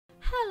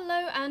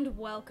Hello and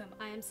welcome.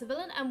 I am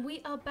Civilian and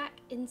we are back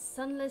in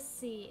Sunless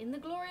Sea, in the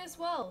glorious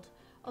world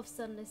of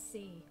Sunless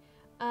Sea.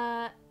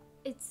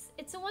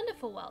 It's a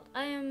wonderful world.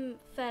 I am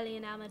fairly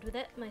enamored with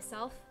it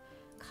myself.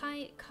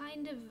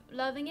 Kind of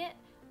loving it.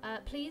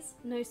 Please,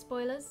 no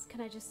spoilers,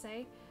 can I just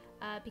say?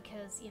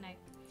 Because, you know,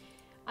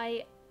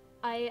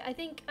 I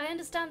think I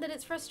understand that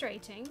it's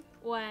frustrating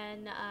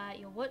when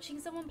you're watching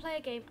someone play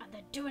a game and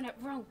they're doing it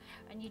wrong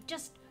and you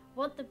just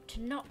want them to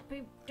not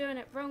be doing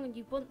it wrong and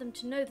you want them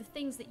to know the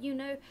things that you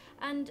know,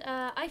 and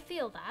I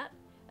feel that,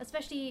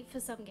 especially for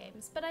some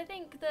games, but I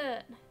think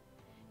that,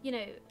 you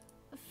know,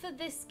 for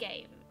this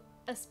game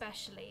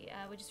especially,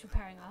 we're just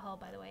preparing our hull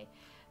by the way,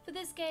 for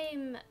this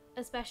game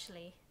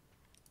especially,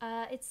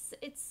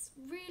 it's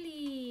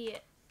really,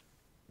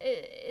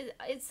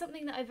 it's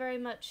something that I very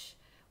much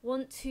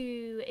want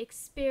to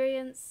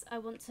experience. I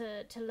want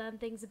to learn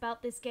things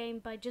about this game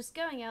by just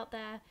going out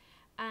there.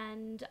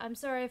 And I'm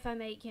sorry if I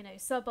make, you know,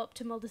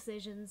 suboptimal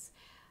decisions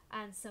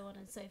and so on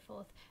and so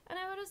forth. And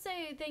I would also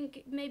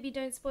think maybe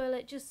don't spoil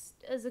it,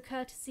 just as a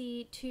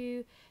courtesy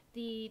to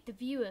the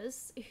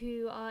viewers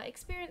who are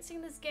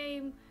experiencing this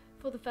game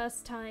for the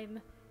first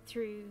time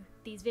through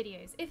these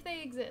videos. If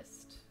they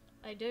exist.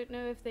 I don't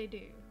know if they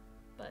do.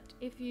 But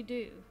if you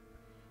do,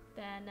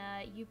 then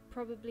you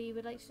probably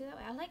would like to do that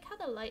way. I like how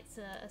the lights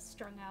are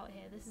strung out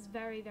here. This is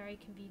very, very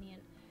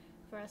convenient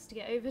for us to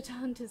get over to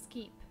Hunter's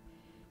Keep.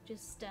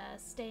 Just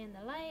stay in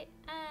the light,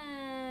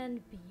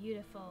 and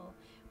beautiful.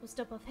 We'll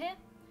stop off here.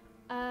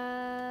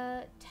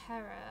 Terror.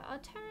 Our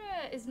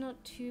terror is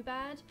not too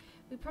bad.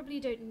 We probably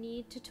don't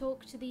need to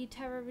talk to the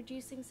terror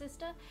reducing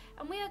sister.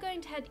 And we are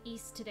going to head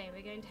east today.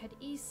 We're going to head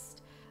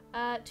east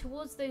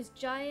towards those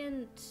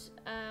giant,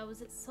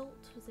 was it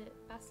salt? Was it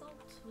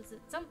basalt? Was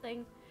it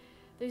something?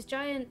 Those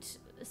giant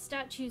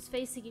statues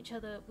facing each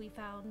other we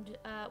found,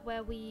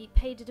 where we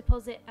paid a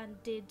deposit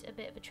and did a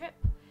bit of a trip.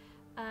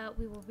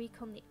 We will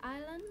recon the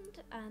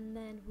island and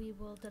then we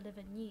will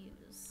deliver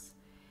news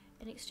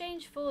in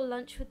exchange for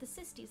lunch with the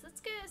sisters.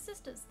 Let's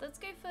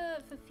go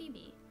for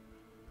Phoebe.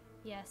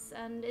 Yes,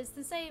 and it's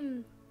the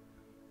same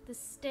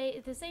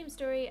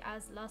story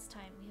as last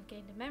time. We have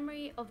gained a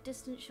memory of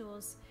distant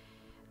shores.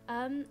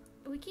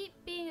 We keep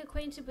being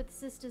acquainted with the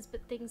sisters,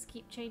 but things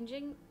keep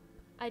changing.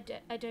 I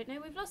don't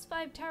know. We've lost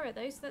 5 terror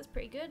though, so that's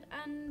pretty good.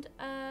 And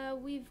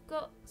we've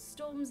got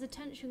Storm's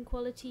attention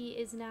quality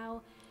is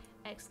now !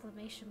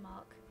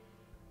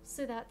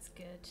 So that's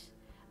good.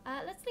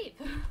 Let's leave.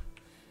 We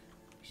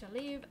shall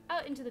leave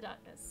out into the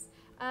darkness.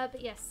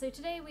 But yes, so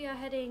today we are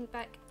heading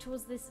back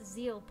towards this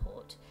Zeal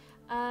port,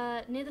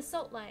 near the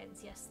salt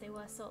lions. Yes, they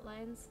were salt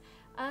lions.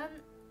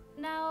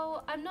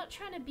 Now, I'm not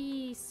trying to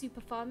be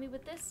super farmy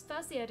with this.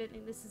 Firstly, I don't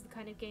think this is the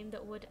kind of game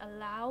that would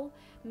allow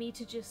me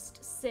to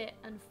just sit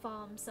and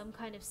farm some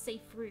kind of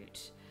safe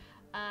route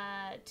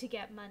to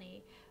get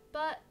money.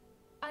 But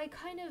I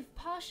kind of,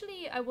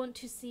 partially, I want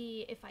to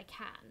see if I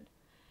can.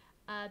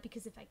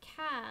 Because if I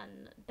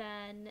can,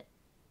 then,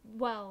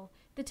 well,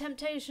 the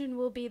temptation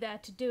will be there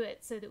to do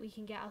it so that we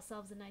can get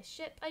ourselves a nice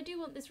ship. I do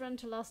want this run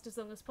to last as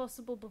long as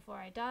possible before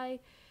I die,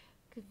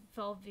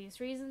 for obvious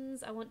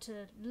reasons. I want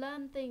to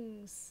learn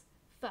things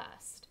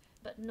first,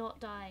 but not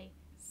die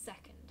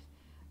second.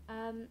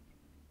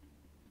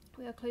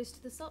 We are close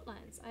to the salt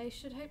lions. I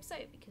should hope so,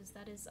 because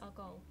that is our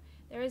goal.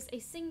 There is a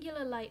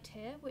singular light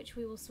here, which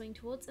we will swing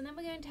towards, and then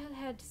we're going to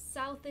head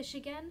southish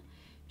again,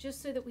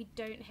 just so that we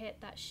don't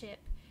hit that ship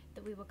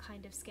that we were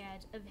kind of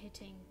scared of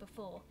hitting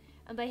before.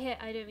 And by hit,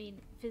 I don't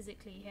mean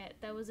physically hit.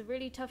 There was a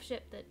really tough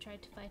ship that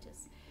tried to fight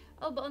us.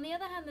 Oh, but on the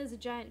other hand, there's a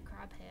giant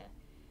crab here.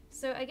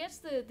 So I guess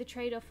the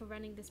trade-off for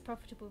running this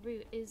profitable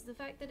route is the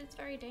fact that it's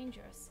very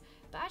dangerous.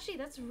 But actually,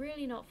 that's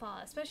really not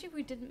far, especially if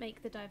we didn't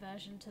make the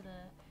diversion to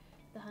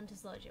the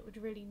Hunter's Lodge. It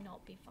would really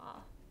not be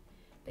far.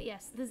 But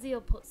yes, the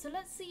Zeal port. So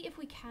let's see if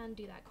we can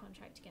do that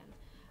contract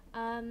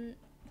again.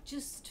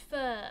 Just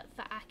for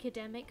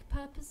academic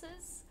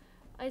purposes,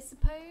 I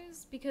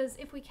suppose, because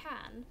if we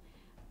can,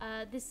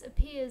 this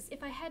appears,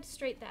 if I head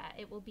straight there,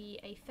 it will be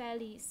a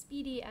fairly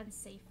speedy and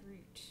safe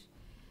route,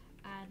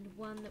 and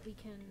one that we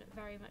can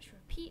very much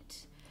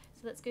repeat.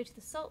 So let's go to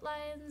the salt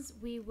lions.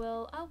 We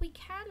will, oh, we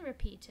can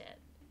repeat it.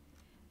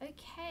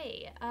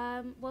 Okay,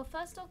 well,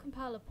 first I'll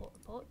compile a port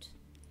report,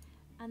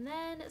 and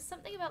then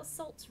something about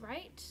salts,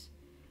 right?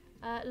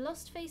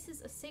 Lost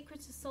faces are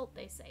sacred to salt,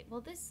 they say. Well,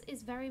 this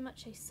is very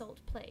much a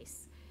salt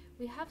place.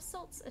 We have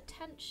salt's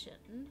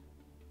attention.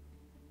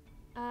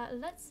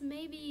 Let's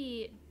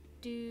maybe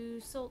do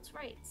salt's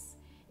rights.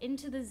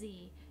 Into the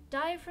Z.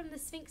 Dive from the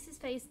Sphinx's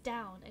face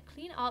down. A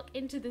clean arc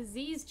into the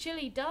Z's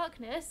chilly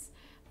darkness.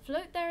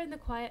 Float there in the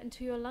quiet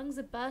until your lungs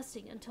are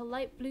bursting, until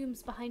light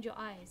blooms behind your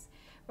eyes.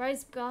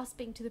 Rise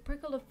gasping to the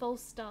prickle of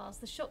false stars,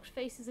 the shocked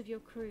faces of your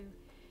crew.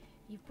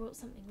 You've brought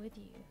something with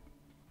you.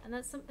 And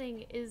that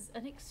something is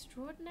an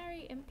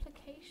extraordinary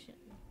implication.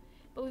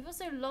 But we've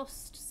also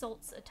lost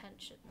salt's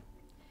attention.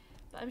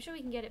 But I'm sure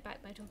we can get it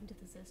back by talking to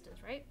the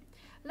sisters, right?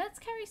 Let's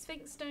carry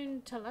Sphinx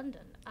Stone to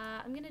London.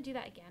 I'm going to do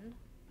that again.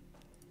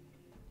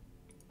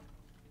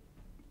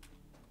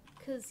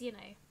 Because, you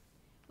know,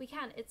 We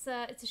can. It's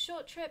a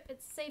short trip.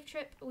 It's a safe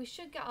trip. We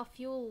should get our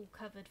fuel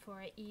covered for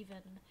it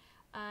even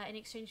in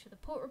exchange for the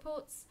port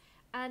reports.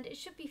 And it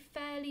should be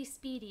fairly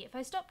speedy. If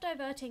I stop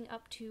diverting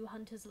up to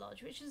Hunter's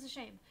Lodge, which is a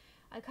shame.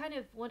 I kind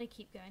of want to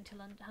keep going to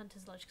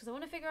Hunter's Lodge because I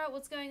want to figure out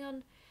what's going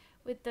on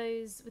with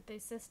those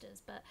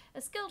sisters. But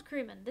a skilled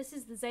crewman. This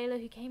is the Zayla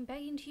who came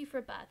begging to you for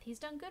a bath. He's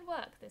done good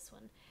work, this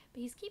one.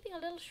 But he's keeping a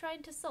little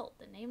shrine to Salt,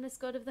 the nameless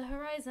god of the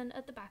horizon,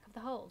 at the back of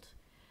the hold.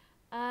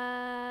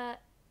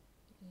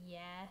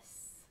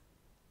 Yes.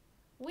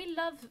 We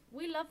love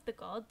the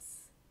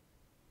gods.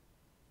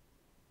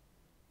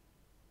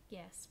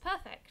 Yes,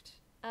 perfect.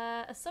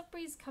 A soft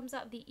breeze comes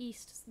out of the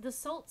east, the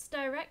Salt's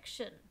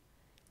direction.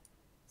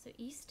 So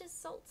east is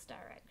Salt's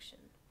direction.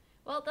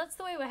 Well, that's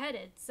the way we're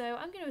headed, so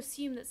I'm going to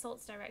assume that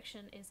Salt's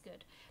direction is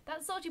good.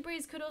 That salty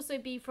breeze could also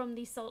be from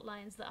the salt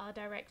lines that are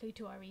directly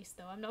to our east,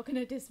 though. I'm not going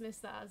to dismiss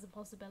that as a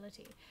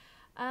possibility.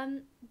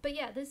 But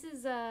yeah, this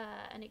is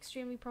an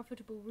extremely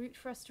profitable route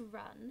for us to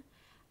run,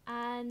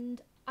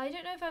 and I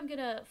don't know if I'm going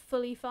to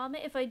fully farm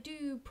it. If I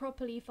do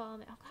properly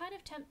farm it, I'm kind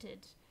of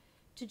tempted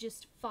to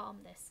just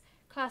farm this.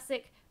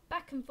 Classic,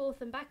 back and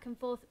forth,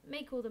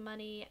 make all the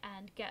money,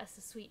 and get us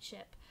a sweet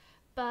ship.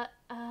 But,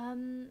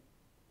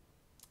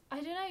 I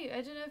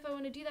don't know if I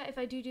want to do that. If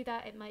I do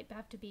that, it might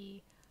have to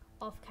be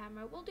off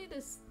camera. We'll do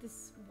this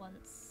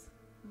once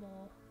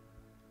more.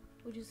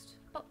 We'll just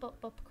bop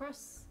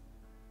across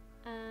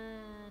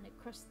and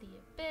across the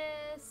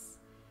abyss,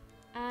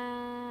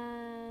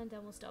 and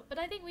then we'll stop. But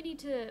I think we need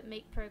to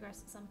make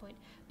progress at some point.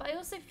 But I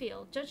also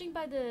feel, judging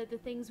by the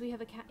things we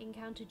have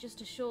encountered just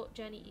a short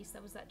journey east,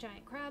 there was that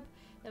giant crab,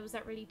 there was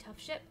that really tough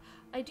ship,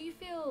 I do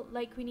feel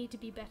like we need to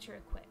be better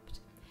equipped.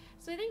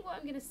 So I think what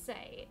I'm going to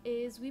say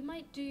is we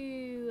might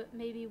do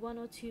maybe 1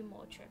 or 2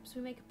 more trips.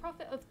 We make a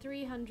profit of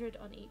 300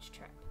 on each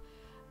trip.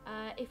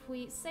 If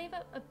we save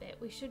up a bit,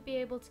 we should be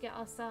able to get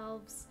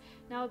ourselves...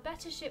 Now, a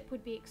better ship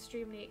would be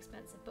extremely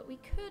expensive, but we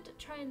could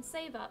try and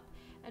save up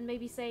and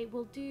maybe say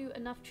we'll do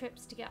enough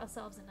trips to get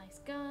ourselves a nice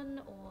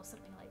gun or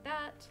something like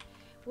that,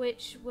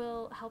 which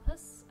will help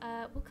us.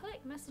 We'll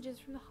collect messages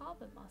from the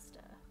harbour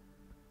master.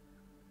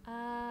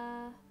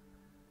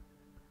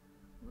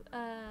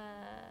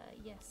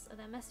 Yes, are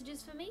there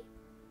messages for me?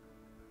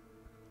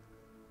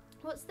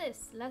 What's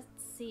this? Let's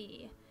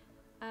see.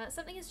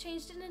 Something has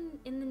changed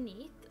in the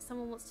Neath.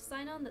 Someone wants to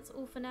sign on. That's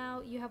all for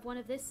now. You have one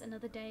of this,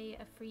 another day,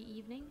 a free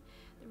evening.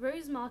 The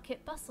Rose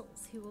Market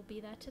bustles. Who will be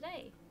there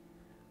today?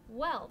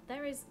 Well,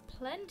 there is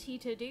plenty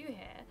to do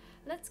here.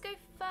 Let's go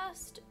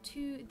first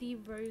to the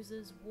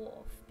Rose's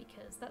Wharf,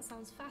 because that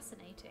sounds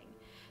fascinating.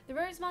 The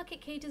Rose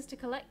Market caters to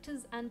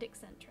collectors and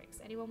eccentrics,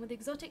 anyone with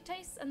exotic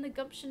tastes and the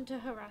gumption to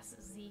harass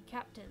Z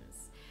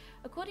captains.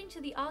 According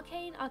to the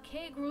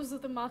archaic rules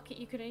of the market,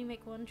 you can only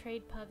make 1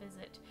 trade per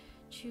visit.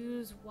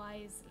 Choose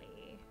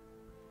wisely.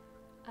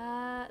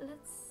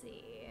 Let's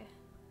see.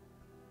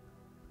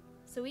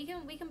 So we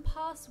can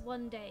pass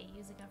 1 day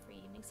using our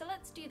free evening. So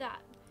let's do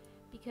that,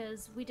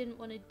 because we didn't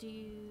want to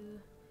do...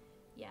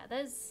 Yeah,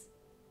 there's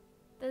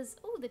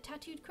oh, the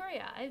tattooed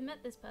courier. I've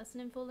met this person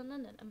in Fallen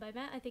London, and by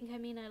met I think I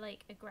mean I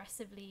like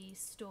aggressively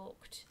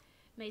stalked,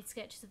 made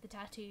sketches of the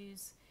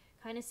tattoos,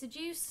 kind of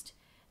seduced,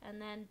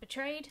 and then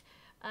betrayed.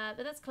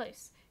 But that's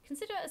close.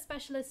 Consider a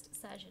specialist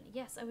surgeon.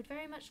 Yes, I would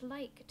very much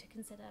like to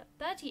consider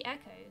 30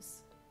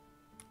 echoes.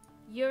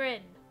 You're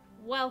in.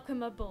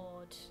 Welcome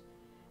aboard.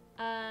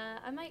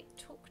 I might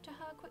talk to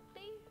her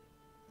quickly.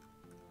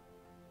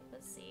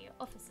 Let's see.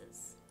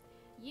 Officers.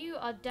 You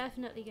are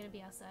definitely going to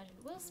be our surgeon.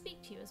 We'll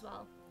speak to you as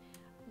well.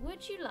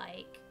 Would you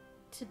like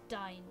to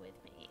dine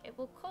with me? It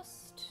will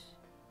cost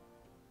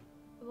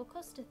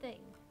a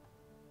thing.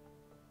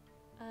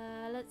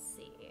 Let's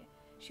see.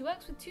 She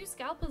works with 2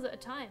 scalpels at a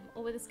time,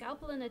 or with a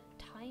scalpel and a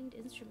tined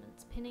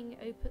instrument, pinning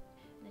open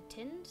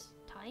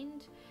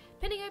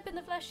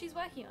the flesh she's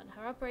working on.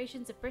 Her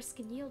operations are brisk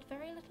and yield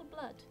very little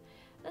blood.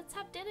 Let's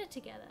have dinner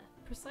together.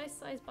 Precise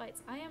size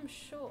bites, I am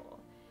sure.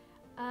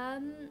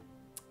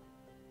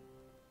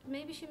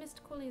 Maybe she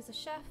missed calling as a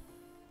chef.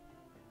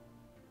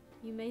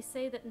 You may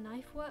say that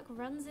knife work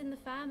runs in the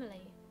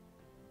family.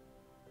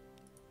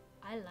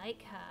 I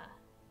like her.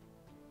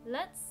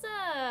 Let's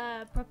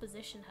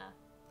proposition her.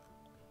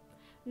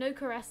 No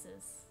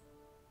caresses.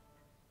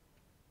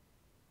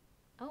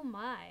 Oh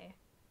my.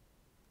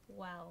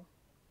 Well.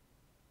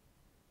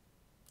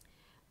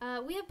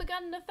 We have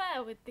begun an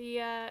affair with the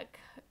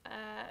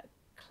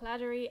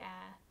Claddery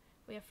heir.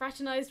 We have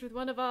fraternized with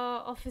one of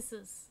our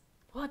officers.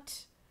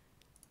 What?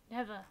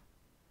 Never.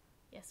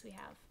 Yes, we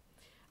have.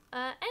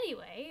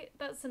 Anyway,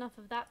 that's enough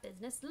of that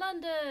business.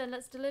 London,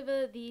 let's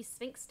deliver the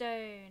Sphinx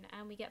Stone,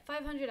 and we get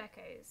 500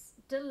 echoes.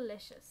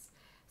 Delicious.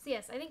 So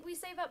yes, I think we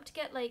save up to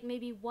get like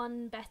maybe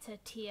 1 better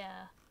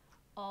tier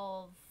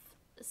of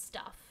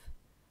stuff.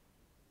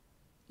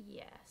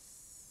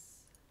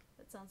 Yes,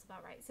 that sounds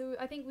about right. So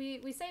I think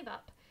we save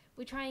up.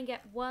 We try and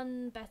get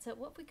 1 better.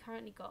 What have we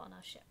currently got on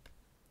our ship?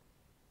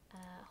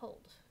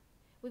 Hold.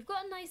 We've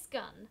got a nice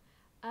gun.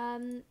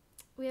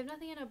 We have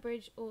nothing in our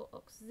bridge or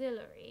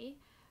auxiliary.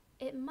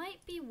 It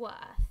might be worth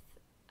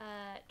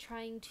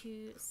trying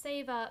to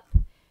save up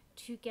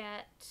to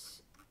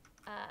get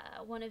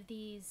one of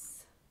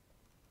these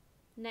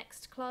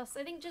next class.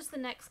 I think just the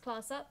next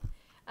class up.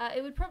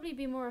 It would probably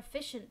be more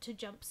efficient to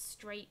jump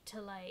straight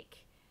to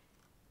like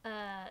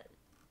a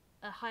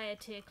higher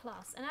tier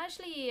class. And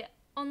actually,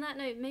 on that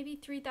note, maybe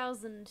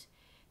 3,000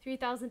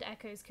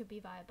 echoes could be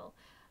viable.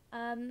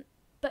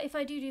 But if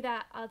I do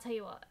that, I'll tell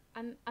you what,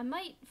 I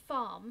might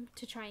farm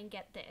to try and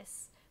get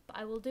this, but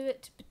I will do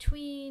it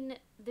between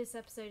this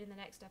episode and the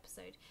next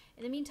episode.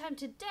 In the meantime,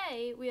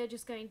 today we are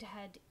just going to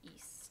head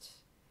east.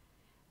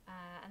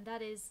 And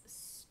that is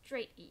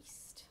straight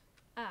east.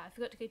 I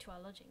forgot to go to our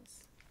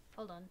lodgings.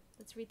 Hold on,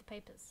 let's read the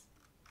papers.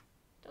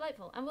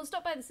 Delightful. And we'll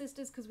stop by the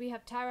sisters because we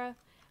have terror,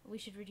 and we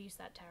should reduce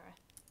that terror.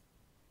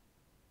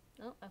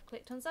 Oh, I've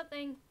clicked on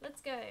something.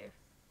 Let's go.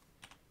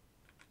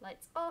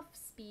 Lights off,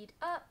 speed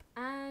up,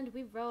 and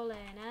we roll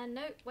in. And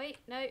no, wait,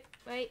 no,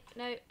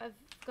 I've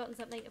forgotten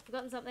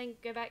something,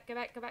 Go back.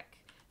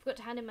 Forgot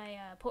to hand in my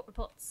port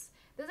reports.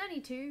 There's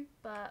only 2,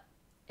 but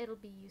it'll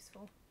be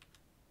useful.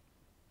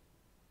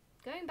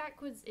 Going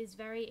backwards is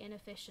very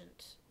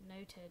inefficient.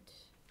 Noted.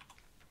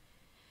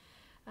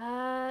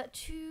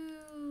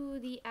 To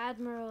the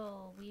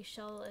Admiral, we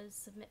shall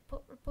submit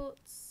port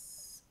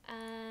reports,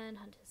 and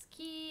Hunter's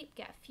Keep,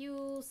 get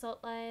fuel,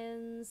 salt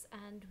lions,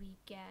 and we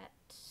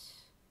get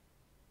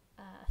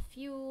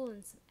fuel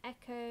and some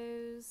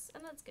echoes,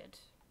 and that's good.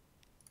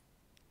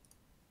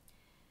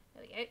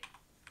 There we go.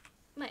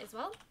 Might as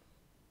well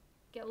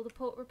get all the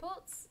port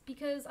reports,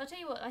 because I'll tell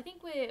you what, I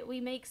think we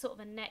make sort of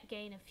a net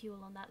gain of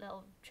fuel on that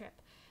little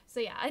trip. So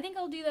yeah, I think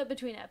I'll do that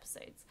between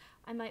episodes.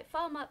 I might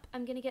farm up.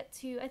 I'm gonna get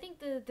to, I think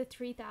the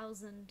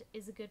 3,000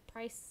 is a good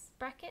price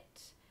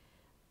bracket.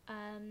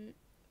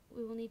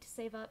 We will need to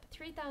save up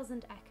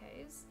 3,000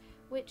 echoes,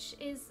 which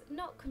is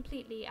not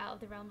completely out of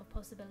the realm of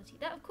possibility.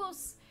 That of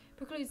course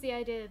precludes the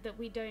idea that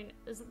we don't,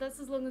 that's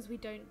as long as we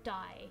don't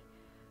die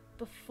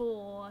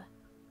before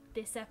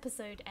this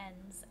episode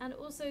ends, and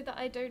also that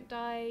I don't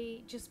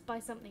die just by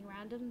something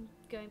random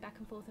going back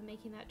and forth and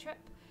making that trip.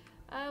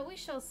 We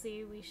shall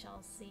see, I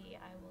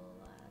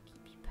will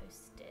keep you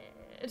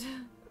posted.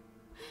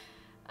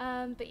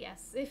 But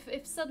yes,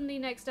 if suddenly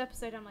next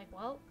episode I'm like,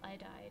 well, I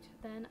died,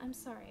 then I'm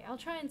sorry. I'll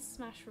try and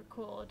smash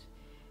record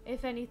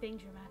if anything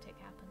dramatic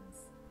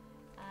happens.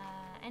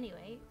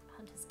 Anyway,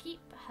 Hunter's Keep,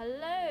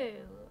 hello!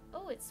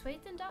 Oh, it's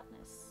swathed in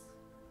darkness.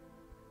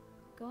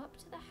 Go up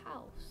to the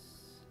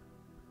house.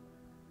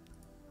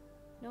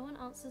 No one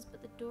answers,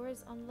 but the door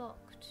is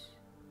unlocked.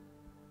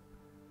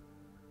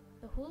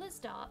 The hall is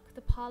dark,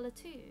 the parlour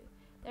too.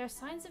 There are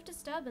signs of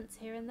disturbance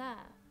here and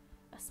there.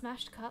 A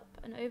smashed cup,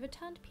 an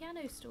overturned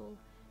piano stool,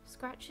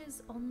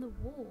 scratches on the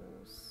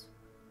walls.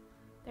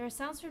 There are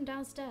sounds from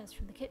downstairs,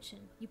 from the kitchen.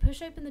 You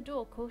push open the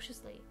door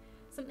cautiously.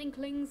 Something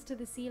clings to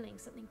the ceiling,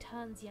 something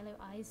turns yellow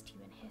eyes to you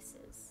and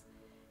hisses.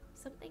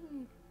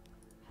 Something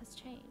has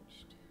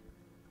changed.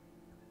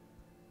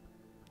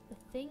 The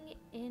thing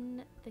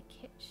in the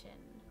kitchen.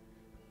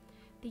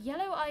 The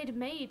yellow-eyed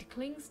maid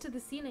clings to the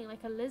ceiling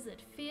like a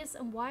lizard, fierce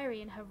and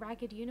wiry in her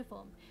ragged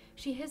uniform.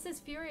 She hisses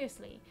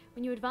furiously.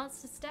 When you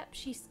advance a step,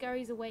 she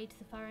scurries away to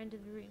the far end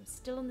of the room,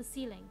 still on the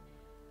ceiling,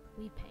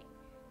 weeping.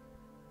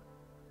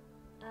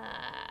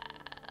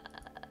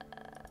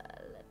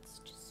 Let's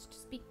just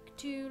speak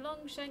to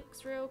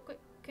Longshanks real quick.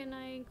 Can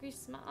I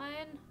grease my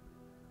iron?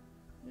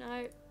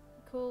 No.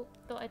 Cool.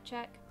 Thought I'd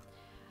check.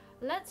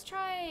 Let's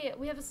try.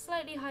 We have a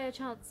slightly higher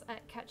chance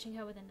at catching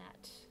her with a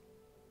net.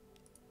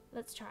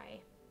 Let's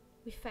try.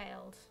 We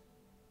failed.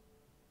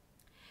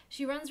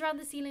 She runs around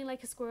the ceiling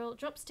like a squirrel,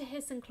 drops to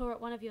hiss and claw at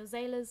one of your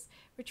sailors,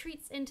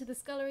 retreats into the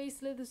scullery,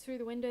 slithers through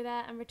the window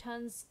there, and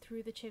returns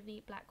through the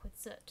chimney black with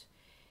soot.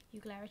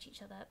 You glare at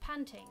each other,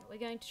 panting. We're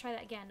going to try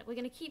that again. We're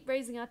going to keep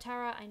raising our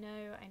terror. I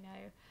know,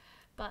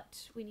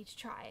 but we need to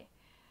try.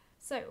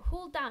 So,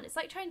 hauled down. It's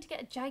like trying to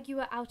get a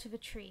jaguar out of a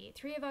tree.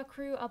 3 of our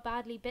crew are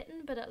badly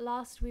bitten, but at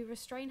last we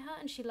restrain her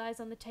and she lies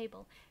on the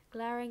table,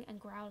 glaring and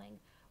growling.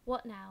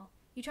 What now?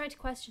 You try to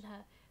question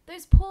her.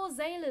 Those poor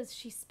sailors,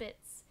 she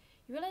spits.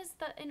 You realise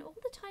that in all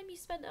the time you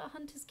spent at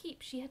Hunter's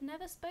Keep, she had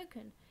never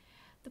spoken.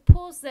 The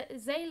poor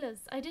sailors.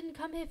 I didn't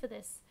come here for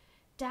this.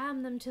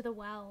 Damn them to the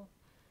well.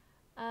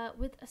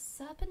 With a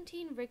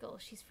serpentine wriggle,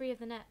 she's free of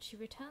the net. She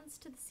returns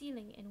to the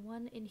ceiling in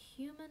one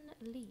inhuman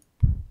leap.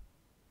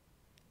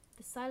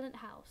 The silent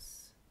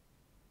house.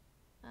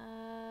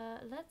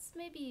 Let's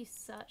maybe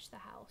search the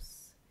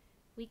house.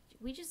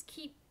 We just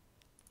keep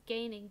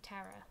gaining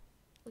terror.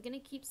 We're going to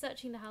keep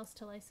searching the house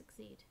till I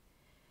succeed.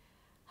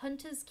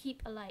 Hunters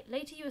keep alight.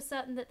 Later you are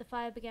certain that the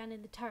fire began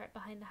in the turret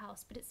behind the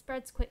house, but it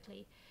spreads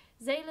quickly.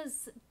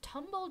 Sailors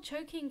tumble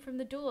choking from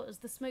the door as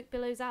the smoke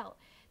billows out.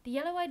 The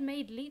yellow-eyed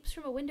maid leaps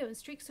from a window and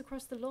streaks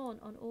across the lawn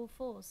on all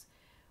fours.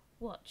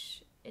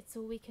 Watch. It's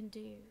all we can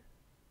do.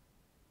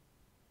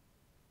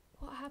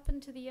 What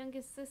happened to the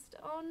youngest sister?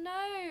 Oh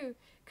no!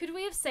 Could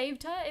we have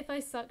saved her if I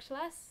sucked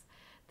less?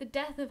 The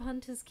death of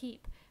Hunter's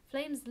Keep.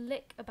 Flames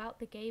lick about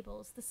the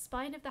gables. The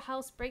spine of the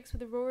house breaks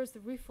with a roar as the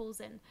roof falls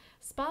in.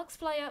 Sparks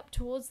fly up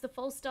towards the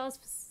false stars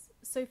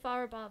so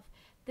far above.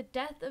 The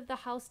death of the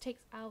house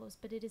takes hours,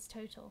 but it is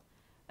total.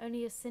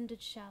 Only a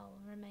cindered shell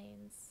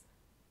remains.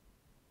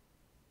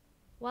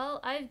 Well,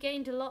 I've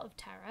gained a lot of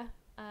terror.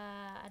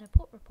 And a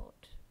port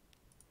report.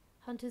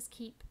 Hunter's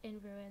Keep in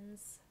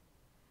ruins.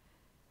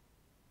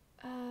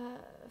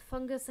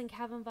 Fungus and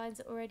cavern vines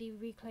are already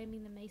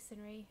reclaiming the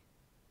masonry.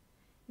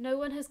 No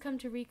one has come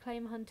to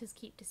reclaim Hunter's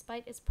Keep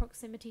despite its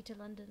proximity to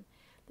London.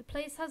 The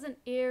place has an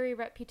eerie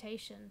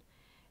reputation.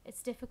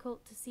 It's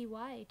difficult to see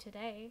why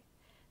today.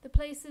 The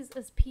place is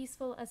as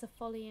peaceful as a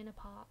folly in a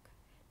park.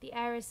 The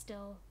air is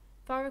still.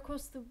 Far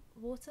across the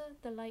water,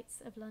 the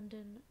lights of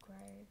London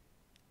grow.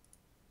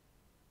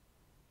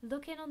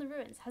 Look in on the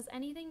ruins. Has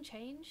anything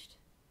changed?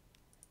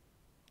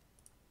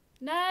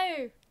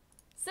 No!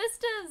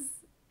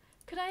 Sisters!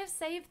 Could I have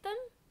saved them?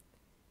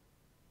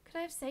 Could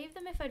I have saved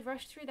them if I'd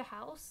rushed through the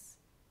house?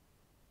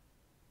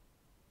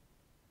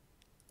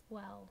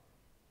 Well,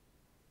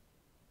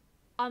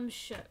 I'm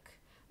shook.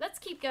 Let's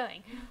keep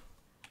going,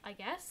 I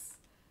guess.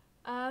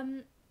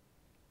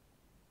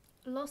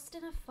 Lost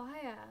in a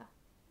fire.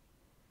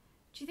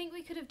 Do you think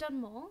we could have done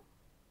more?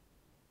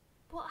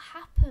 What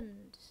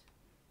happened?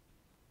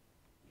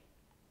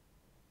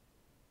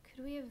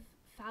 Could we have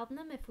found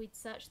them if we'd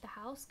searched the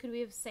house? Could we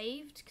have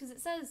saved? Because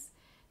it says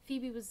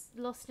Phoebe was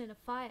lost in a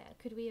fire.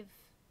 Could we have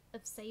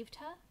saved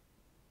her?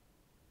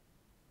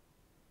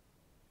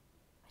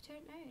 I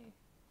don't know.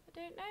 I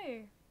don't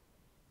know.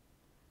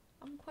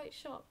 I'm quite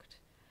shocked.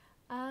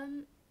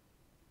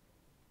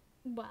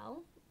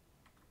 Well,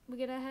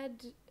 we're gonna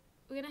head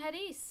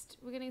east.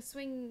 We're gonna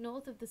swing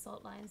north of the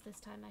salt lines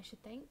this time, I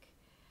should think.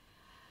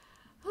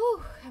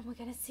 Oh, and we're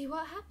gonna see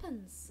what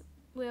happens.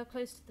 We are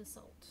close to the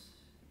salt.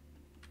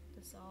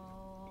 The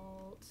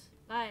salt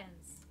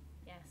lions.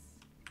 Yes.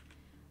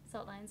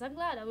 Salt lions. I'm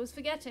glad. I was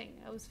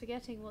forgetting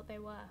what they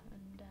were,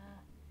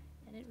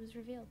 and it was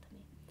revealed to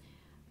me.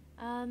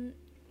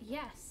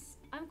 Yes.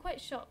 I'm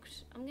quite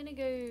shocked. I'm gonna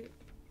go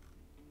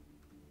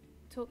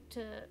talk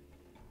to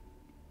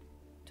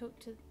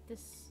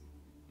this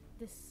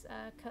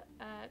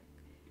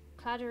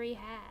claddery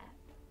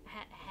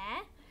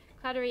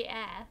claddery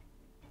air.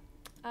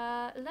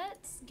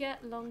 Let's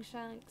get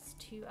Longshanks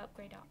to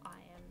upgrade our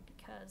iron,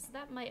 because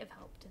that might have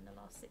helped in the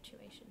last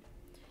situation.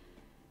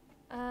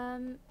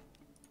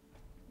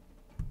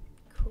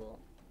 Cool.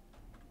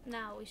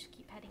 Now we should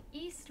keep heading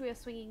east. We are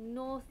swinging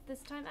north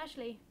this time.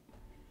 Actually,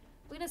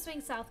 we're going to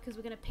swing south because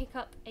we're going to pick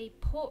up a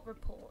port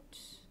report,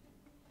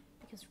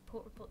 because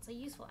port reports are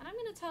useful. And I'm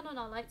going to turn on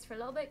our lights for a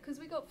little bit because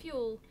we got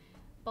fuel,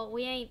 but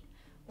we're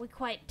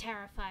quite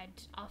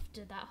terrified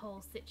after that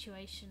whole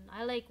situation.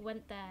 I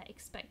went there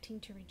expecting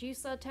to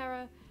reduce our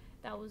terror.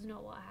 That was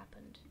not what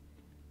happened.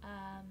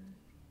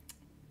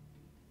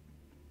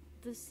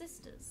 The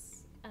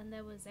sisters, and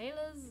there was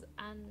Ayla's,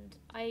 and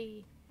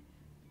I'm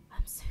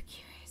so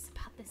curious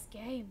about this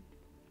game.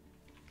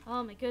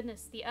 Oh my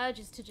goodness, the urge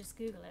is to just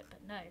Google it,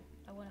 but no,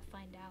 I want to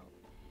find out.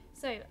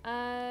 So,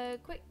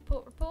 quick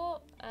port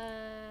report,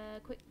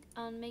 quick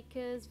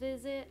unmakers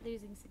visit,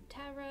 losing some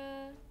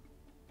terror.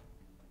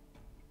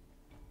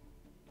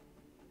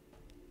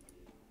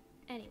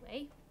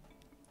 Anyway,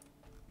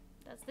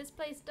 that's this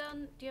place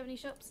done. Do you have any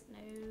shops?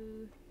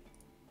 No.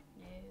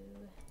 No.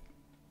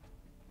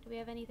 Do we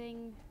have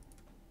anything?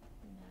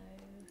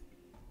 No.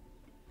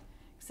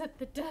 Except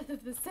the death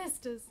of the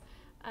sisters.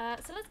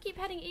 So let's keep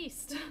heading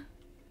east.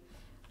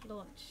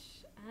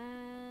 Launch.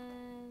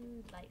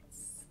 And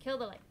lights. Kill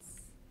the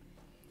lights.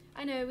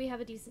 I know we have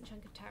a decent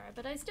chunk of terror,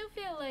 but I still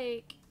feel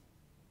like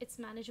it's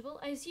manageable.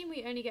 I assume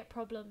we only get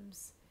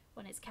problems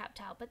when it's capped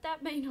out, but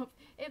that may not...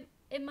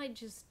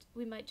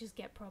 we might just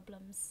get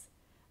problems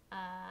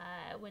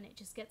when it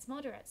just gets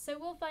moderate. So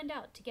we'll find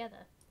out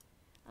together.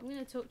 I'm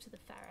going to talk to the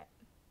ferret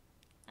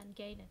and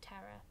gain a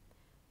terror.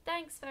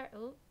 Thanks, ferret.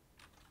 Oh.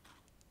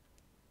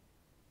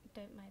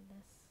 Don't mind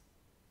this.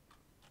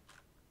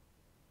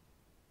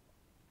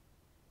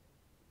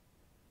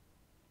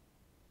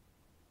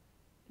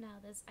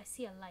 Now I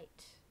see a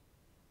light.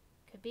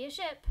 Could be a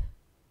ship.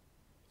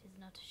 It is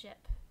not a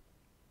ship.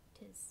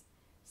 It is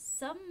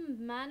some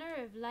manner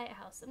of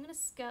lighthouse. I'm going to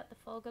skirt the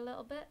fog a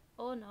little bit,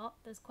 or not.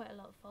 There's quite a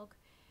lot of fog.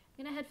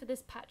 I'm going to head for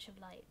this patch of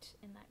light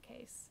in that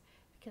case,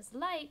 because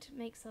light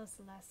makes us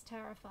less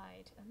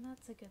terrified, and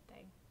that's a good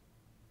thing.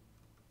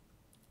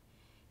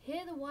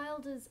 Here the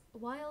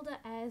wilder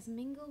airs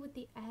mingle with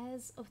the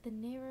airs of the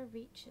nearer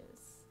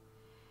reaches.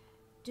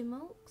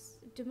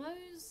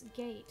 Demo's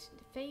Gate,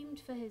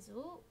 famed for his...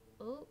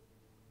 Oh.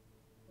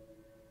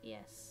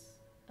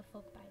 Yes, a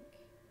fog bank.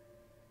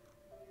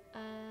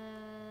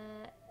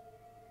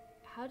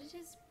 How did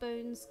his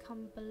bones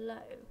come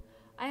below?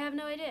 I have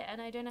no idea, and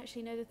I don't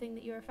actually know the thing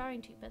that you're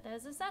referring to, but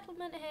there's a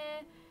settlement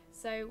here,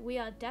 so we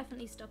are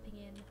definitely stopping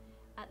in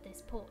at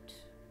this port.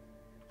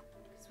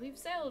 Because we've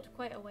sailed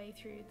quite a way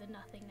through the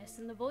nothingness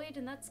and the void,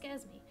 and that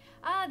scares me.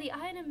 Ah, the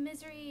Iron and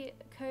Misery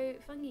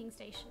co-funging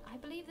station. I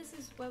believe this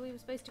is where we were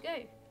supposed to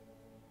go.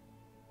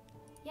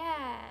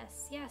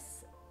 Yes.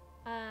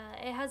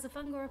 It has a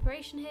fungal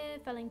operation here,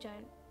 felling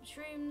giant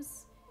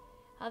shrooms,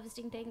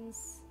 harvesting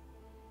things.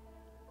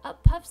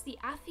 Up puffs the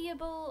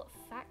affable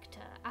factor.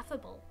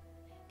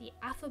 The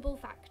affable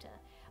factor.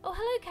 Oh,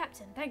 hello,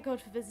 Captain. Thank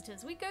God for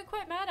visitors. We go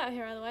quite mad out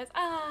here otherwise.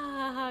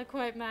 Ah,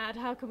 quite mad.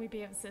 How can we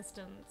be of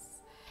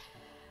assistance?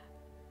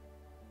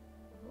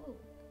 Oh,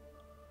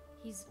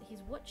 he's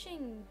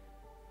watching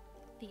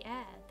the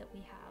air that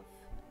we have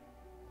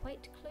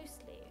quite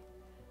closely.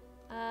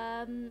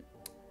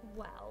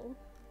 Well,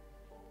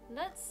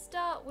 let's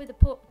start with a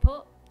port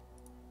report.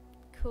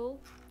 Cool.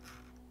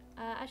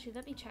 Actually,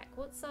 let me check.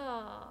 What's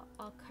our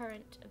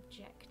current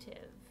objectives?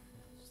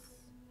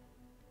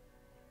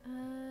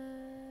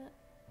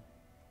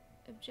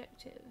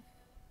 Objective.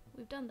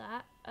 We've done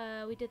that.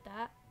 We did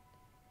that.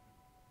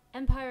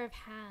 Empire of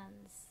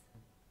Hands.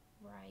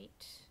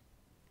 Right.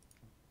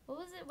 What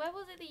was it? Where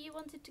was it that you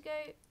wanted to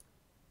go?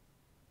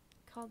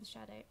 Khan's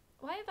Shadow.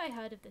 Why have I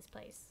heard of this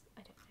place?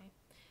 I don't know.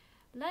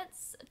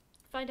 Let's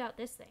find out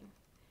this thing.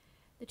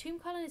 The tomb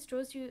colonist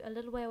draws you a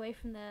little way away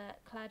from the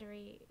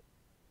claddery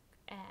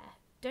air.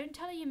 Don't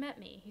tell her you met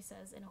me, he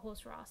says in a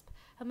hoarse rasp.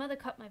 Her mother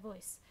cut my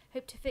voice.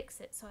 Hoped to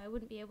fix it so I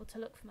wouldn't be able to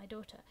look for my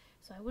daughter.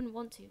 So I wouldn't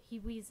want to. He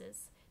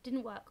wheezes.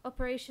 Didn't work.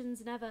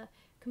 Operations never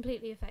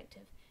completely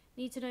effective.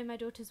 Need to know my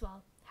daughter's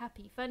well.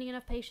 Happy. Finding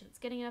enough patients.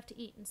 Getting enough to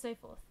eat and so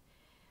forth.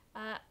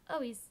 Oh,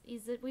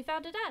 we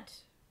found a dad.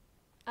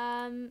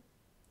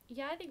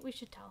 Yeah, I think we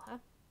should tell her.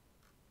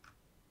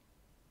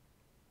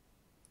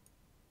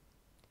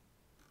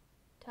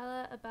 Tell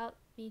her about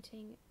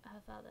meeting her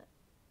father.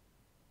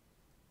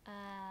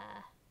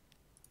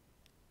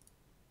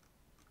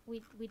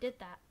 We did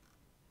that.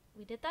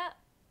 We did that?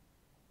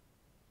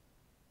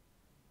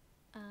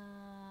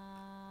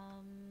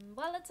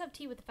 Well, let's have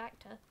tea with the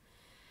Factor.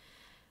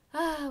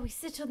 We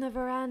sit on the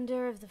veranda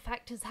of the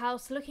Factor's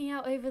house looking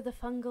out over the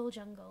fungal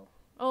jungle.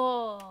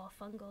 Oh,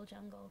 fungal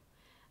jungle.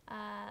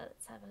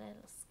 Let's have a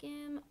little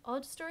skim.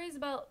 Odd stories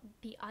about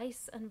the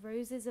ice and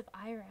roses of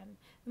Irem,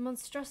 the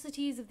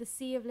monstrosities of the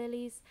Sea of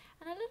Lilies,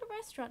 and a little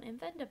restaurant in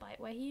Venderbite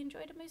where he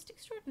enjoyed a most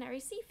extraordinary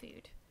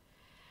seafood.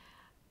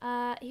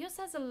 He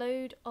also has a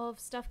load of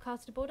stuff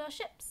cast aboard our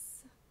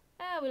ships.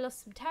 We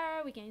lost some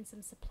terror, we gained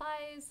some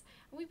supplies,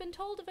 and we've been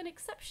told of an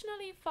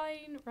exceptionally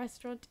fine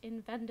restaurant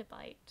in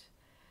Venderbite.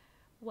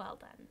 Well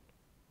then.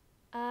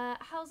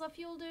 How's our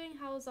fuel doing?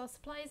 How's our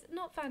supplies?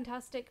 Not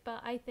fantastic,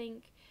 but I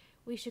think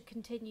we should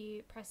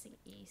continue pressing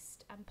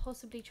east and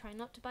possibly try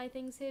not to buy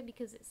things here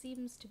because it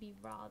seems to be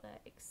rather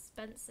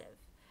expensive.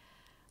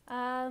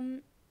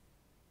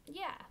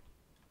 Yeah.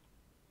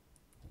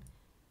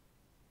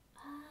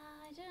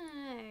 I don't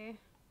know.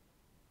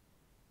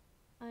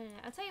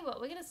 I'll tell you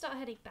what, we're going to start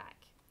heading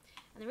back.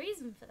 And the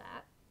reason for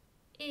that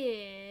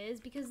is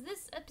because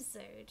this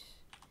episode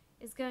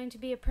is going to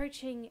be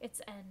approaching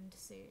its end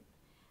soon.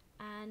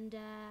 And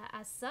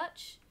as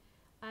such,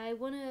 I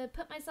want to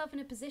put myself in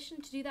a position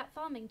to do that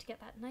farming to get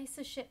that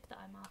nicer ship that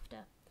I'm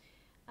after.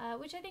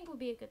 Which I think will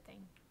be a good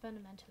thing,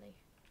 fundamentally.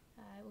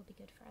 It will be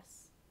good for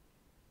us.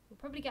 We'll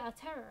probably get our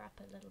terror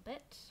up a little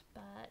bit,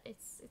 but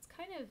it's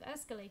kind of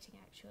escalating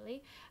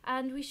actually.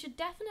 And we should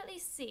definitely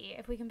see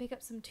if we can pick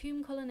up some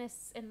tomb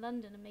colonists in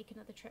London and make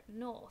another trip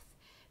north.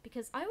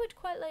 Because I would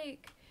quite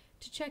like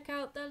to check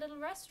out their little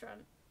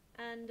restaurant.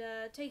 And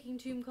taking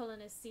tomb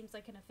colonists seems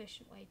like an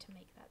efficient way to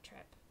make that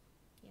trip,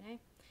 you know?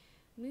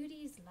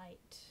 Moody's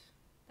Light.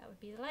 That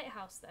would be the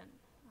lighthouse then,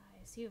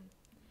 I assume.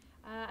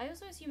 I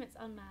also assume it's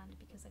unmanned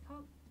because I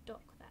can't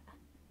dock there.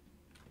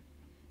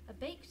 A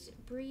baked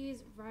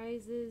breeze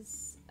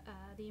rises,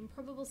 the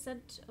improbable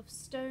scent of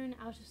stone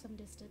out of some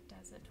distant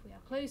desert. We are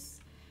close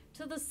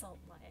to the Salt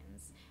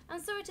Lions. And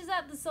so it is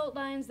at the Salt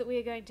Lions that we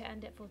are going to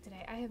end it for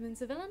today. I have been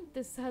Civilian.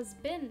 This has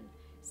been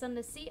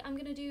Sunless Sea. I'm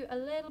going to do a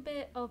little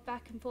bit of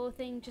back and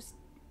forthing, just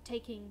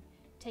taking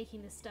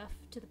the stuff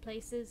to the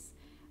places,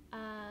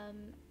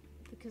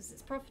 because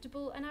it's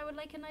profitable and I would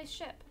like a nice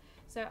ship.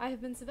 So I have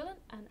been Civilian,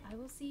 and I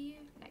will see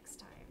you next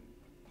time.